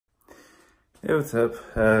Hey, what's up?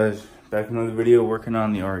 Back in another video working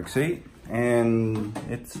on the RX-8, and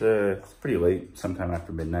it's pretty late, sometime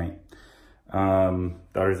after midnight.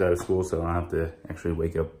 Daughter's out of school, so I don't have to actually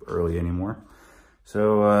wake up early anymore.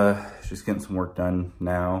 So just getting some work done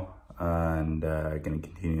now, and gonna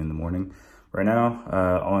continue in the morning. Right now,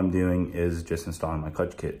 all I'm doing is just installing my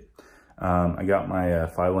clutch kit. I got my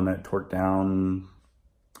flywheel nut torqued down,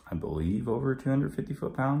 I believe, over 250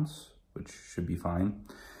 foot-pounds, which should be fine.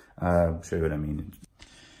 I'll show you what I mean.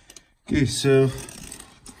 Okay, so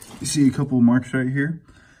you see a couple of marks right here.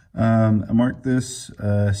 I marked this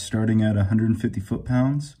starting at 150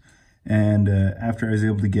 foot-pounds, and after I was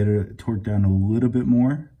able to get it torqued down a little bit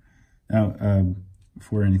more,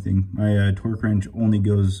 before anything, my torque wrench only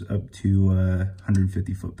goes up to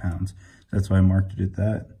 150 foot-pounds. That's why I marked it at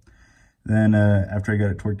that. Then after I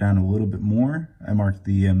got it torqued down a little bit more, I marked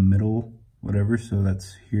the middle, whatever, so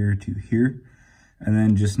that's here to here. And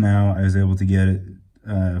then just now I was able to get it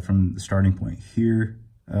from the starting point here,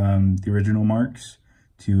 the original marks,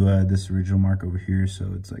 to this original mark over here,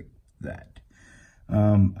 so it's like that.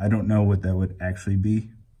 I don't know what that would actually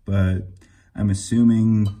be, but I'm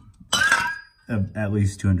assuming at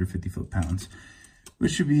least 250 foot-pounds,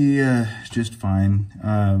 which should be just fine.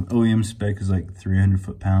 OEM spec is like 300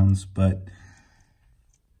 foot-pounds, but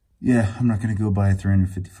yeah, I'm not gonna go buy a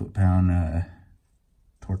 350 foot-pound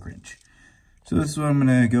torque wrench. So this is what I'm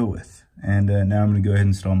gonna go with. And now I'm gonna go ahead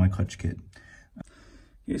and install my clutch kit.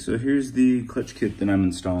 Okay, so here's the clutch kit that I'm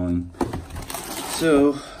installing.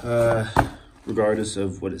 So, regardless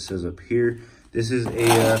of what it says up here, this is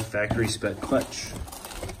a factory spec clutch.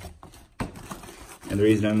 And the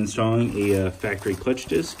reason I'm installing a factory clutch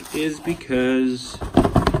disc is because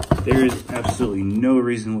there is absolutely no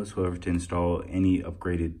reason whatsoever to install any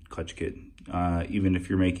upgraded clutch kit. Even if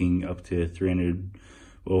you're making up to 300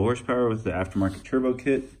 horsepower with the aftermarket turbo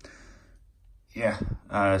kit, yeah,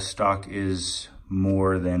 stock is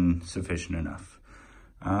more than sufficient enough.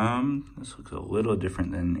 This looks a little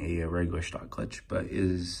different than a regular stock clutch, but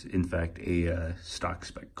is in fact a stock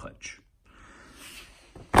spec clutch.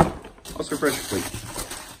 Also, pressure plate.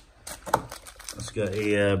 It's got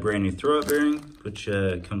a brand new throwout bearing, which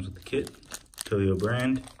comes with the kit, Toyo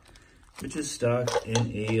brand, which is stocked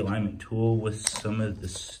in a alignment tool with some of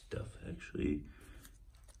this stuff actually.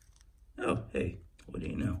 Oh, hey, what do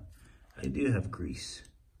you know? I do have grease.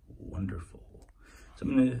 Wonderful. So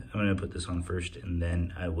I'm gonna put this on first, and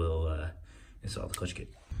then I will install the clutch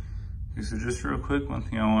kit. Okay, so just real quick, one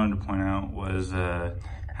thing I wanted to point out was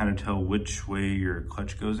how to tell which way your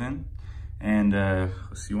clutch goes in. And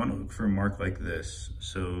so you want to look for a mark like this.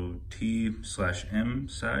 So T/M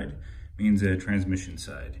side means a transmission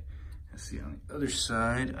side. Let's see, on the other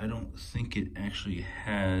side, I don't think it actually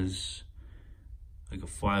has like a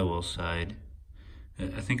flywheel side.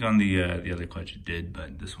 I think on the other clutch it did,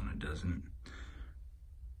 but this one it doesn't.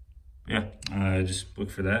 Yeah, just look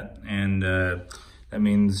for that, and that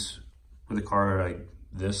means with a car like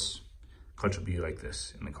this, clutch will be like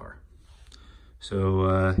this in the car.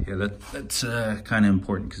 So yeah, that's kind of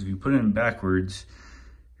important, because if you put it in backwards,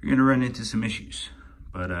 you're gonna run into some issues.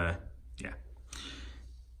 But yeah.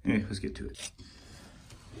 Anyway, let's get to it.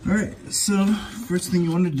 All right, so first thing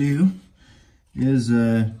you want to do is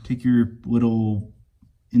take your little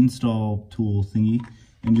install tool thingy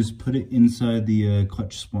and just put it inside the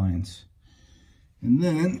clutch splines. And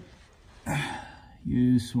then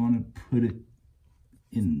you just want to put it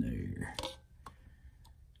in there,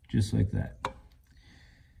 just like that.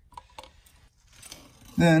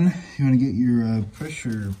 Then you want to get your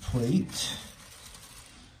pressure plate.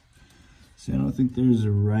 See, I don't think there's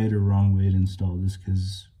a right or wrong way to install this,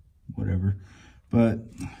 because whatever. But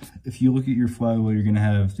if you look at your flywheel, you're going to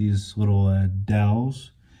have these little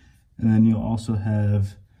dowels, and then you'll also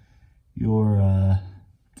have your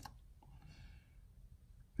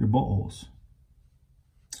bolt holes.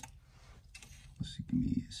 Let's see, give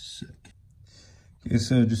me a sec. Okay,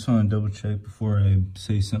 so just want to double check before I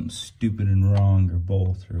say something stupid and wrong, or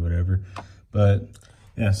both, or whatever. But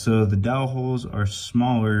yeah, so the dowel holes are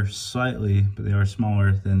smaller slightly, but they are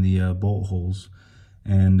smaller than the bolt holes,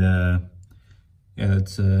 and yeah,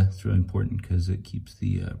 that's really important because it keeps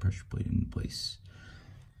the pressure plate in place.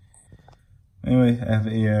 Anyway, I have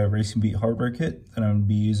a Racing Beat hardware kit that I'm going to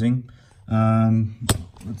be using.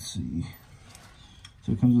 Let's see.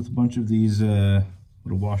 So it comes with a bunch of these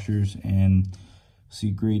little washers and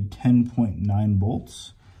see grade 10.9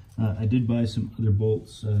 bolts. I did buy some other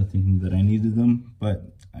bolts thinking that I needed them,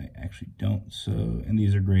 but I actually don't. So, and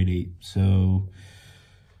these are grade 8. So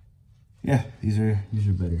yeah, these are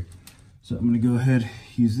better. So I'm going to go ahead,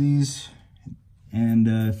 use these, and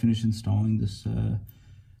finish installing this,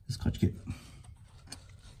 this clutch kit.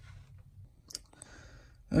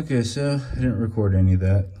 Okay, so I didn't record any of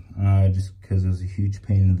that just because it was a huge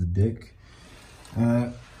pain in the dick.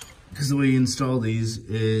 Because the way you install these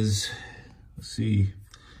is, let's see,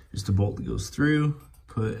 just a bolt that goes through,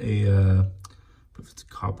 put if it's a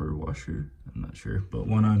copper washer, I'm not sure, but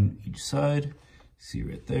one on each side, see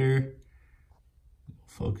right there,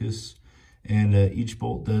 focus, and each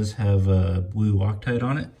bolt does have a blue Loctite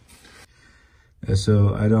on it.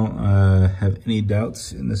 So I don't have any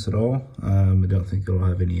doubts in this at all. I don't think it'll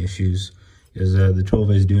have any issues, because the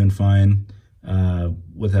 12A is doing fine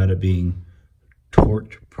without it being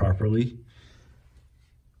torqued properly.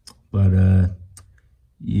 But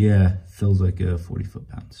yeah, feels like a 40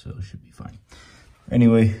 foot-pound, so it should be fine.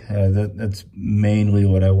 Anyway, that's mainly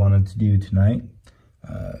what I wanted to do tonight.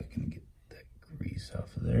 Gonna get that grease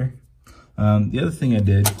off of there. The other thing I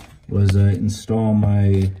did was install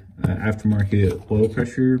my aftermarket oil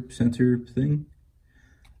pressure sensor thing,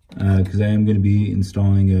 because I am going to be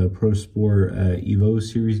installing a Pro Sport Evo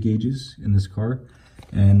series gauges in this car.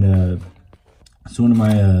 And so one of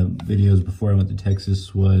my videos before I went to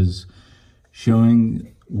Texas was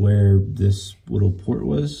showing where this little port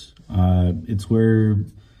was. It's where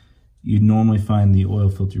you'd normally find the oil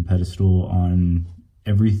filter pedestal on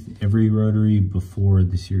every rotary before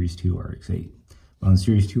the Series 2 RX-8. On the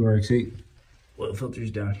Series 2 RX-8, oil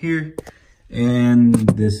filter's down here, and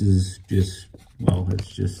this is just, well, it's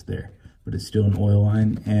just there, but it's still an oil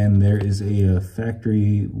line, and there is a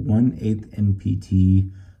factory 1/8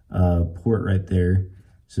 NPT port right there.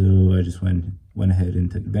 So I just went ahead and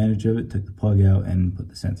took advantage of it, took the plug out and put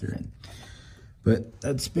the sensor in. But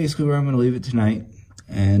that's basically where I'm going to leave it tonight.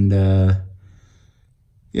 And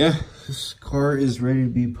yeah, this car is ready to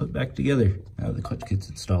be put back together now that the clutch kit's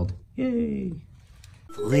installed. Yay!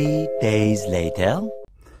 3 days later.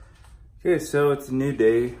 Okay, so it's a new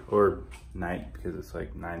day, or night, because it's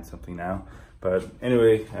like 9 something now. But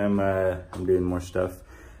anyway, I'm doing more stuff,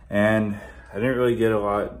 and I didn't really get a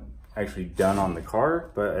lot actually done on the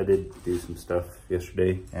car, but I did do some stuff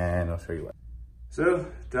yesterday, and I'll show you what. So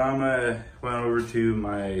Dom went over to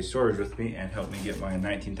my storage with me and helped me get my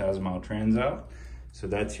 19,000 mile trans out. So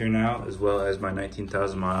that's here now, as well as my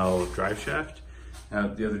 19,000 mile drive shaft. Now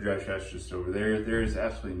the other drive shaft's just over there. There is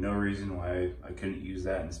absolutely no reason why I couldn't use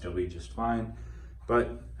that and still be just fine,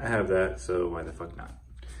 but I have that, so why the fuck not?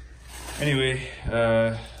 Anyway,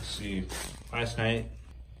 let's see, last night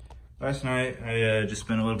I just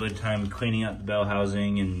spent a little bit of time cleaning out the bell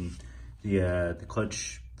housing and the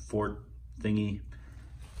clutch fork thingy,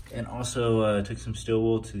 and also took some steel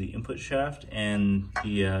wool to the input shaft and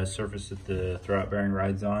the surface that the throwout bearing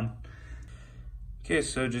rides on. Okay,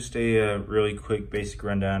 so just a really quick basic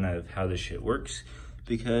rundown of how this shit works,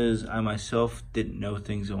 because I myself didn't know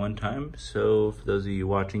things at one time. So for those of you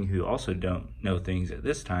watching who also don't know things at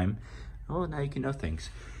this time, well, now you can know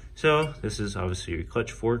things. So this is obviously your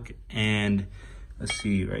clutch fork, and let's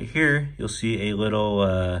see right here, you'll see a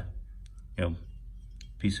little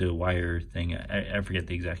piece of wire thing. I forget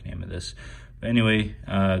the exact name of this, but anyway,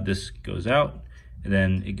 this goes out, and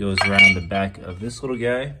then it goes around the back of this little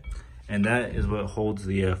guy, and that is what holds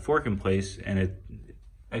the fork in place. And it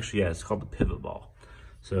actually, yeah, it's called the pivot ball.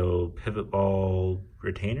 So pivot ball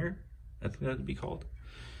retainer, I think that would be called.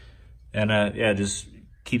 And yeah, just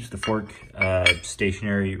keeps the fork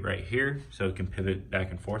stationary right here, so it can pivot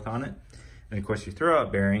back and forth on it. And of course your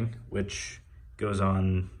throwout bearing, which goes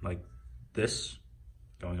on like this,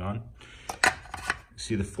 going on.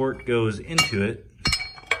 See, the fork goes into it,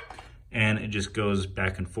 and it just goes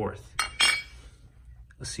back and forth.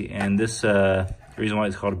 Let's see, and this, the reason why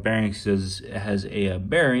it's called a bearing is it has a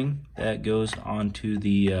bearing that goes onto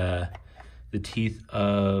the teeth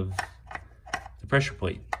of the pressure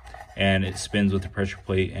plate, and it spins with the pressure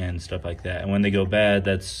plate and stuff like that. And when they go bad,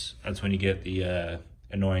 that's when you get the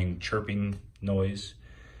annoying chirping noise,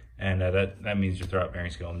 and that means your throwout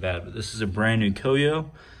bearing's going bad. But this is a brand new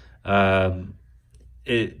Koyo.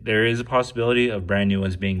 There is a possibility of brand new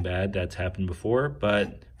ones being bad. That's happened before,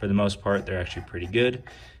 but for the most part, they're actually pretty good.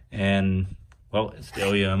 And well, it's the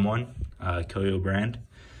OEM one, Koyo brand.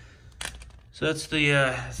 So that's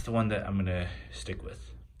the one that I'm gonna stick with.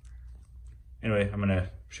 Anyway, I'm gonna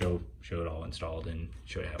show it all installed and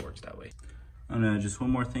show you how it works that way. And just one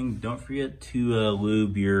more thing, don't forget to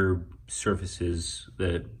lube your surfaces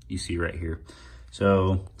that you see right here.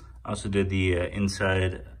 So I also did the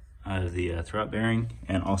inside of the throwout bearing,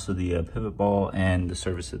 and also the pivot ball and the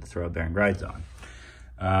surface that the throwout bearing rides on.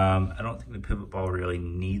 I don't think the pivot ball really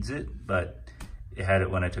needs it, but it had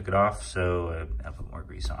it when I took it off, so I put more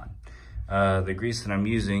grease on. The grease that I'm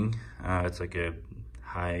using, it's like a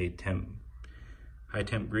high temp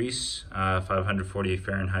grease, 540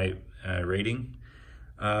 Fahrenheit rating.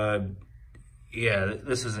 Yeah,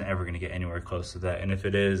 this isn't ever going to get anywhere close to that. And if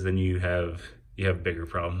it is, then you have bigger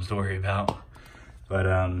problems to worry about. But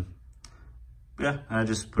yeah, I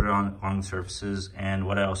just put it on surfaces. And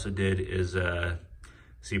what I also did is, so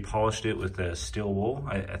you polished it with a steel wool.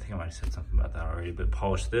 I think I might have said something about that already, but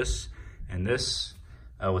polished this and this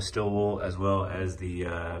with steel wool, as well as the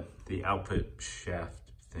output shaft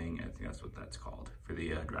thing. I think that's what that's called for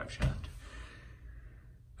the drive shaft.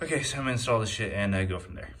 Okay, so I'm gonna install this shit and go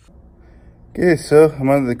from there. Okay, so I'm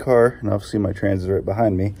out of the car, and obviously my trans is right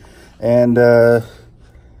behind me. And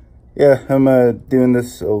yeah, I'm doing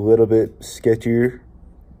this a little bit sketchier.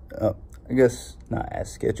 I guess not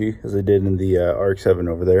as sketchy as I did in the RX-7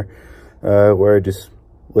 over there, where I just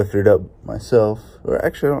lifted it up myself. Or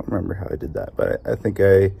actually, I don't remember how I did that, but I think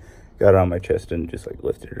I got it on my chest and just like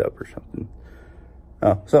lifted it up or something.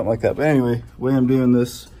 Oh, something like that. But anyway, the way I'm doing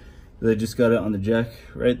this is I just got it on the jack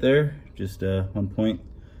right there, just 1 point.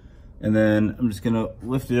 And then I'm just gonna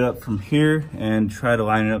lift it up from here and try to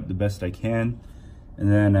line it up the best I can.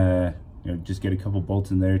 And then you know, just get a couple bolts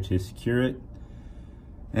in there to secure it.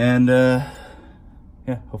 And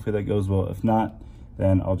yeah, hopefully that goes well. If not,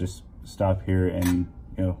 then I'll just stop here and,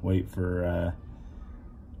 you know, wait for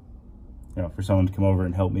you know, for someone to come over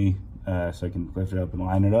and help me so I can lift it up and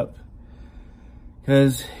line it up.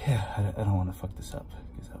 Because yeah, I don't want to fuck this up,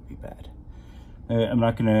 because that would be bad. I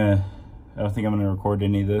don't think I'm gonna record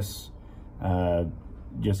any of this,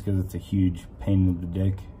 just because it's a huge pain in the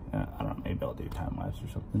dick. I don't know, maybe I'll do time lapse or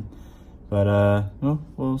something. But well,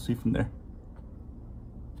 we'll see from there.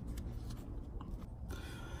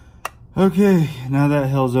 Okay, now that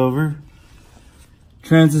hell's over.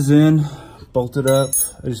 Trans is in, bolted up.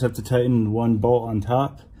 I just have to tighten one bolt on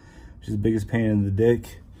top, which is the biggest pain in the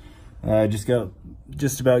dick. I just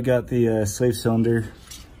about got the slave cylinder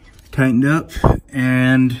tightened up,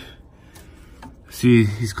 and see,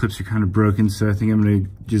 these clips are kind of broken, so I think I'm gonna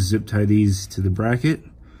just zip tie these to the bracket.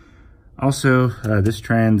 Also, this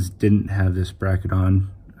trans didn't have this bracket on.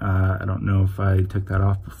 I don't know if I took that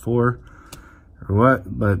off before or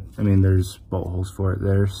what, but I mean, there's bolt holes for it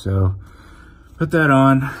there, so put that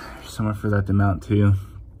on, somewhere for that to mount to.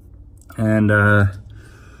 And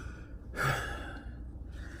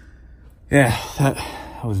yeah, that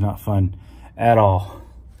was not fun at all.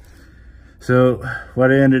 So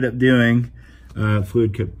what I ended up doing,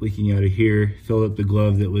 fluid kept leaking out of here, filled up the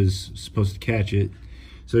glove that was supposed to catch it.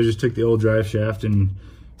 So I just took the old drive shaft and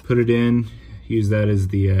put it in, used that as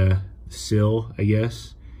the sill, I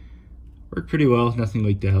guess. Worked pretty well, nothing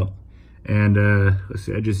leaked out. And let's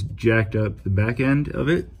see, I just jacked up the back end of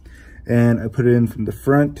it and I put it in from the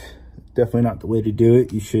front. Definitely not the way to do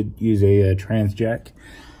it. You should use a trans jack.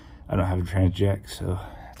 I don't have a trans jack, so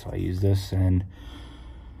that's why I use this. And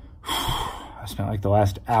I spent like the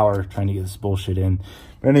last hour trying to get this bullshit in.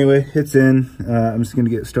 But anyway, it's in. I'm just gonna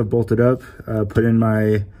get stuff bolted up, put in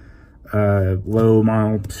my low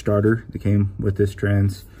mile starter that came with this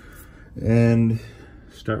trans, and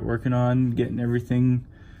start working on getting everything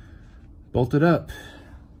bolted up.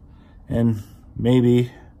 And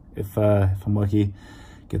maybe, if I'm lucky,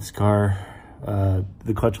 get this car,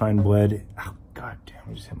 the clutch line bled. Oh, god damn,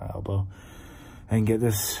 I just hit my elbow. And get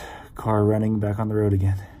this car running back on the road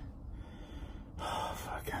again. Oh,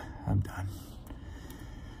 fuck, I'm done.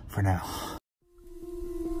 For now.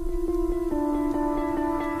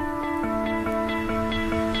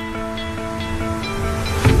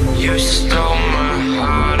 You stole my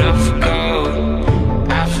heart of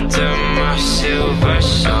gold after my silver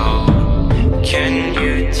soul. Can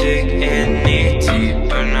you dig any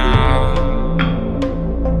deeper now?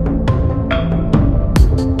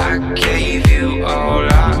 I gave you all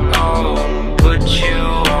I own, put you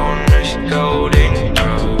on this golden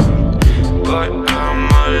throne, but I'm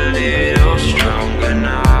a little stronger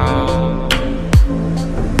now.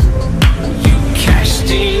 You cashed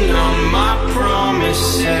in on my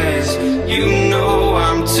promises, you know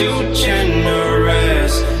I'm too generous.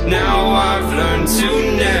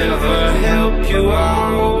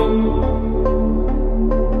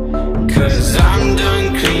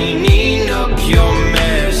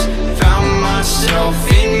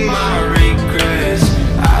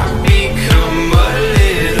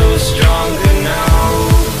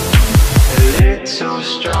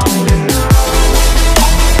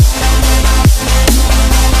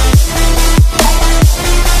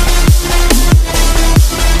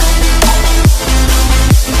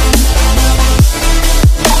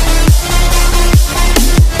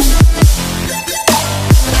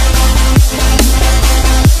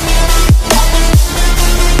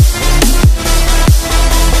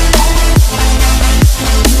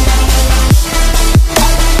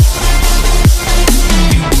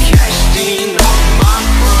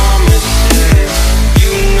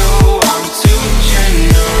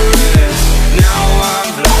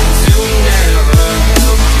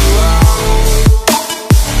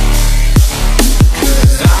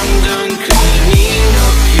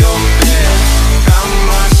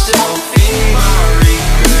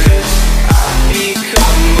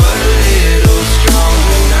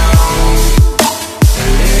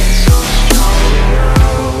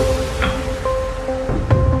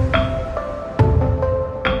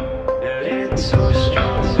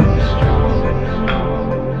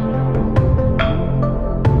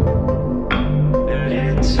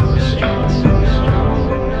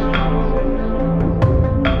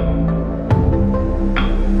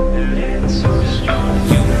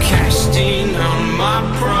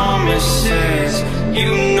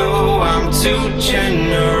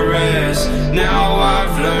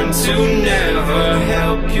 to never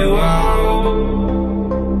help you out,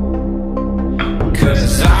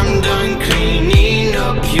 'cause I'm done cleaning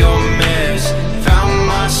up your mess. Found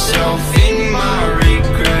myself in my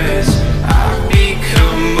regrets. I've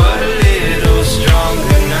become a little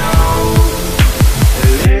stronger now, a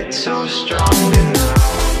little stronger now.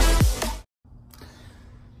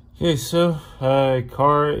 Okay, so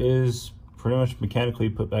car is pretty much mechanically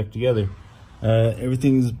put back together.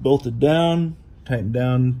 Everything's bolted down, tightened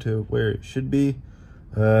down to where it should be.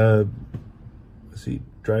 Let's see,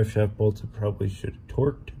 drive shaft bolts I probably should have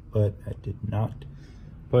torqued, but I did not.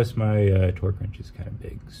 Plus my torque wrench is kind of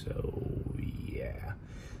big, so yeah.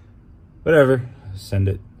 Whatever, send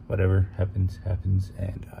it. Whatever happens, happens,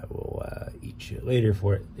 and I will eat shit later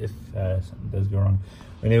for it if something does go wrong.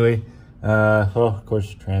 Anyway, well, of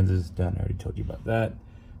course, trans is done. I already told you about that.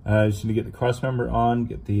 Just need to get the cross member on,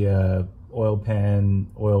 get the oil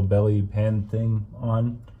belly pan thing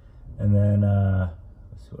on, and then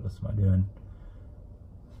let's see, what else am I doing?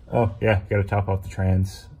 Oh yeah, got to top off the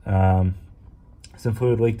trans. Some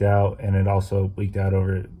fluid leaked out, and it also leaked out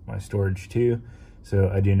over my storage too.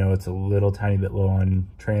 So I do know it's a little tiny bit low on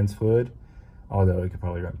trans fluid, although it could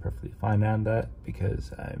probably run perfectly fine on that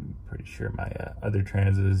because I'm pretty sure my other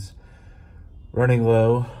trans is running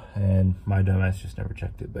low and my dumbass just never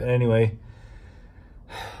checked it. But anyway,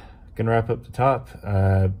 gonna wrap up the top,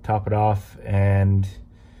 top it off, and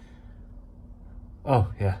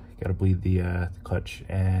oh yeah, gotta bleed the clutch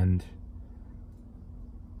and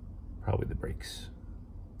probably the brakes,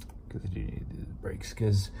 because I do need to do the brakes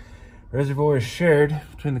because reservoir is shared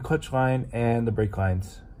between the clutch line and the brake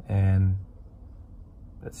lines, and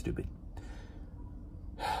that's stupid.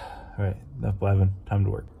 All right, enough blabbing, time to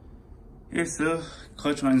work. Okay, so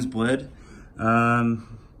clutch line's bled.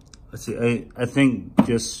 Let's see, I think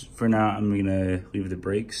just for now I'm gonna leave the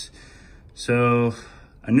brakes. So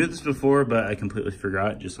I knew this before, but I completely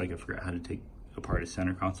forgot, just like I forgot how to take apart a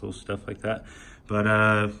center console, stuff like that. But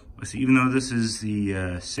let's see, even though this is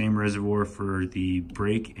the same reservoir for the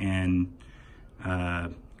brake and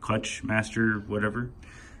clutch master, whatever,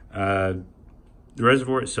 the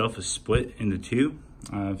reservoir itself is split into two.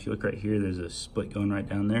 If you look right here, there's a split going right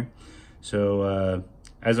down there. So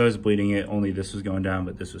as I was bleeding it, only this was going down,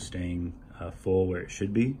 but this was staying full where it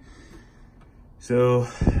should be. So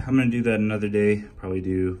I'm gonna do that another day, probably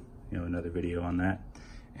do, you know, another video on that.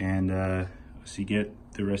 And so you get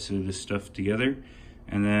the rest of this stuff together,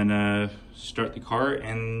 and then start the car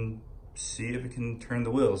and see if it can turn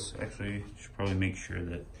the wheels. Actually, should probably make sure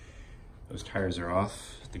that those tires are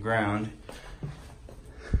off the ground.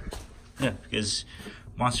 Yeah, because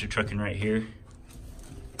monster trucking right here.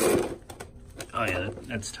 Oh yeah,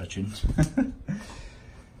 that's touching.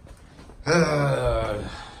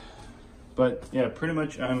 But yeah, pretty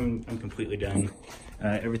much I'm completely done.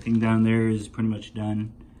 Everything down there is pretty much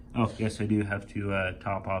done. Oh yes, I do have to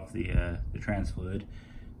top off the trans fluid.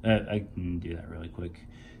 I can do that really quick.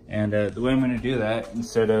 And the way I'm going to do that,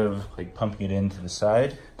 instead of like pumping it into the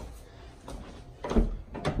side, I'm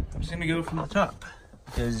just going to go from the top,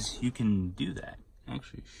 because you can do that.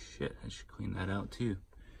 Actually, shit, I should clean that out too.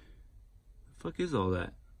 The fuck is all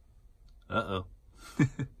that? Uh-oh.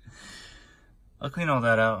 I'll clean all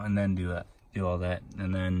that out and then do all that,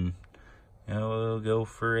 and then, you know, we'll go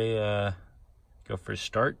for a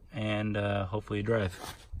start and hopefully drive.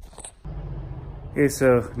 Okay,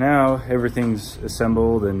 so now everything's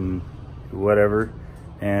assembled and whatever,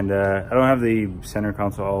 and I don't have the center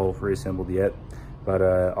console all reassembled yet, but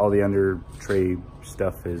all the under tray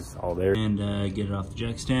stuff is all there. And get it off the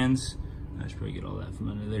jack stands. I should probably get all that from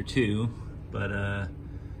under there too, but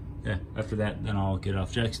yeah, after that, then I'll get it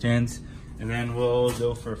off jack stands, and then we'll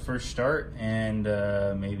go for a first start and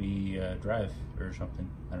maybe drive or something,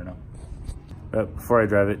 I don't know. But before I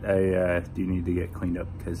drive it, I do need to get cleaned up,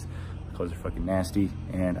 because the clothes are fucking nasty,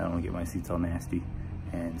 and I don't want to get my seats all nasty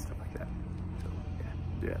and stuff like that. So yeah,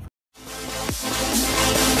 do that.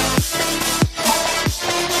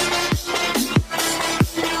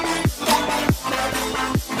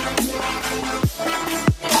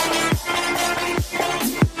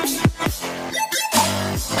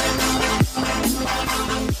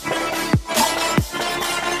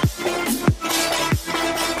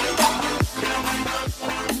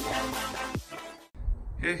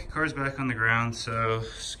 Okay, car's back on the ground, so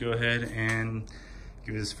let's go ahead and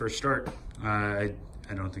give this first start. I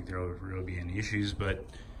don't think there will really be any issues, but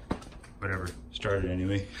whatever, start it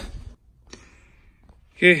anyway.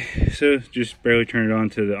 Okay, so just barely turn it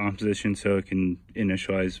on to the on position so it can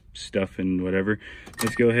initialize stuff and whatever.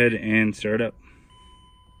 Let's go ahead and start up.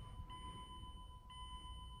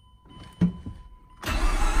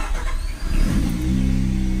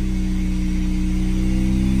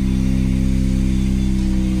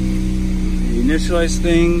 reinitialize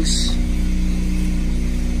things.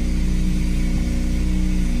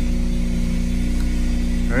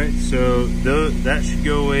 All right, so that should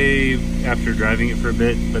go away after driving it for a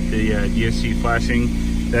bit, but the DSC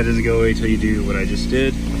flashing, that doesn't go away until you do what I just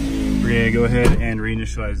did. We're gonna go ahead and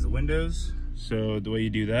reinitialize the windows. So the way you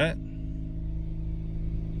do that,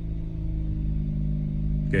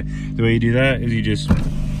 okay, the way you do that is you just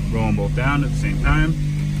roll them both down at the same time,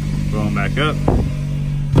 roll them back up,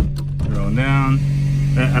 roll them down.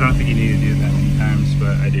 I don't think you need to do it that many times,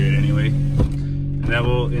 but I do it anyway. And that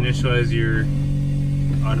will initialize your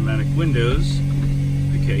automatic windows.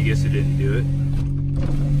 Okay, I guess it didn't do it.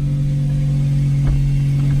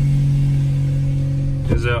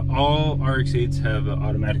 Because all RX-8s have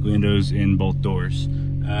automatic windows in both doors.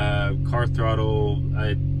 Car Throttle,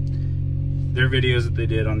 their videos that they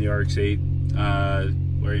did on the RX-8,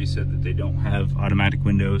 where he said that they don't have automatic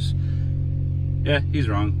windows. Yeah, he's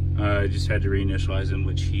wrong. I just had to reinitialize them,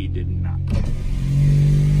 which he did not.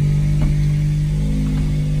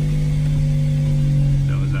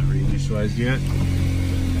 That was not reinitialized yet.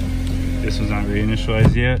 This one's not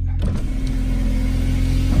reinitialized yet.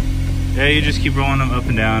 Yeah, you just keep rolling them up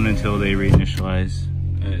and down until they reinitialize.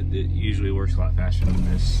 It usually works a lot faster than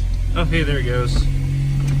this. Oh, hey, there it goes.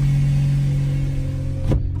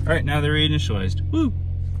 All right, now they're reinitialized. Woo!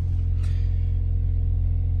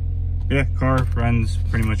 Yeah, car runs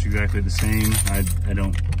pretty much exactly the same. I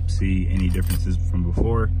don't see any differences from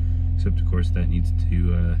before, except of course that needs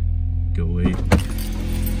to go away.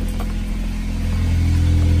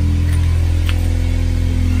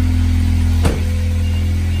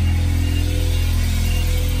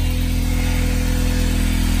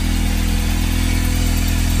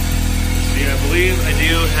 I believe I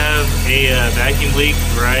do have a vacuum leak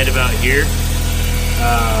right about here.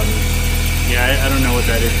 Yeah, I don't know what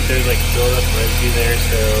that is. There's like buildup residue there,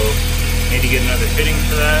 so I need to get another fitting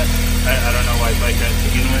for that. I don't know why it's like that to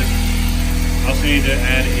begin with. I also need to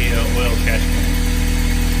add a oil catch point.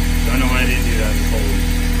 Don't know why I didn't do that this whole week,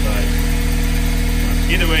 but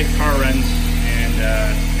either way, car runs, and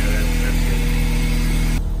yeah, that's good.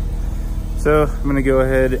 So I'm gonna go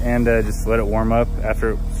ahead and just let it warm up.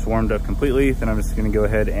 After it's warmed up completely, then I'm just gonna go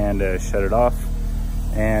ahead and shut it off.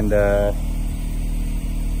 And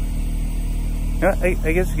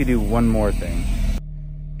I guess we could do one more thing.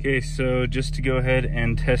 Okay, so just to go ahead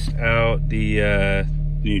and test out the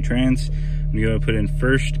new trans, I'm gonna go put in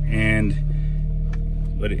first and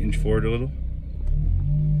let it inch forward a little.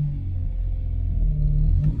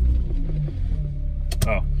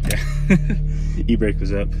 Oh, yeah. E-brake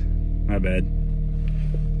was up, my bad.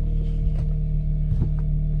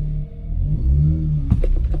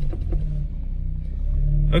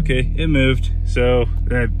 Okay, it moved. So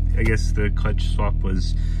I guess the clutch swap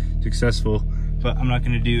was successful, but I'm not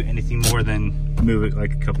gonna do anything more than move it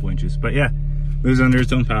like a couple inches. But yeah, moves under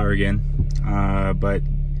its own power again. But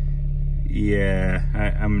yeah,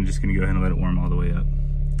 I'm just gonna go ahead and let it warm all the way up,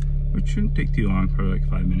 which shouldn't take too long, probably like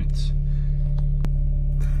 5 minutes.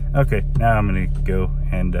 Okay, now I'm gonna go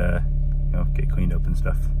and get cleaned up and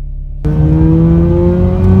stuff.